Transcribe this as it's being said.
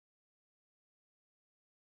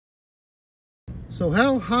So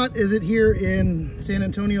how hot is it here in San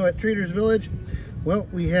Antonio at Traders Village? Well,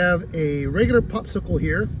 we have a regular popsicle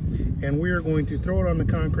here, and we are going to throw it on the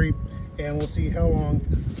concrete, and we'll see how long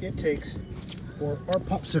it takes for our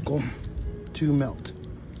popsicle to melt.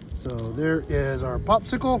 So there is our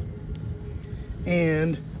popsicle,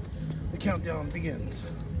 and the countdown begins.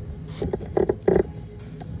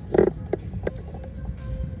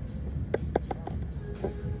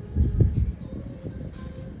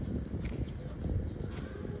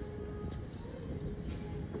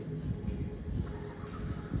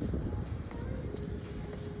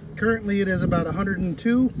 Currently it is about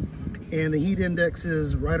 102 and the heat index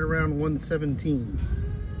is right around 117.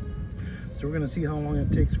 So we're going to see how long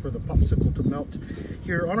it takes for the popsicle to melt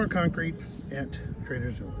here on our concrete at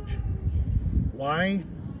Traders Village. Why?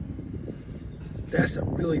 That's a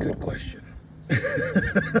really good question. It's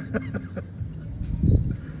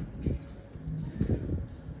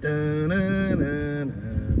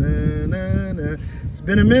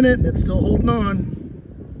been a minute and it's still holding on.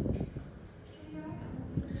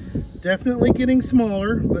 Definitely getting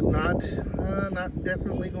smaller, but not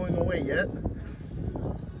definitely going away yet.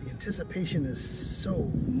 The anticipation is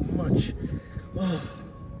so much. Oh.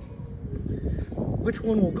 Which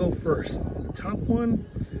one will go first? The top one,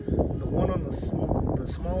 the one on the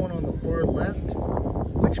small one on the far left.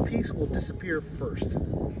 Which piece will disappear first?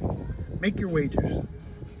 Make your wagers.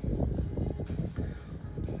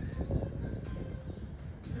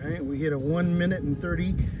 All right, we hit a 1 minute and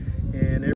 30, and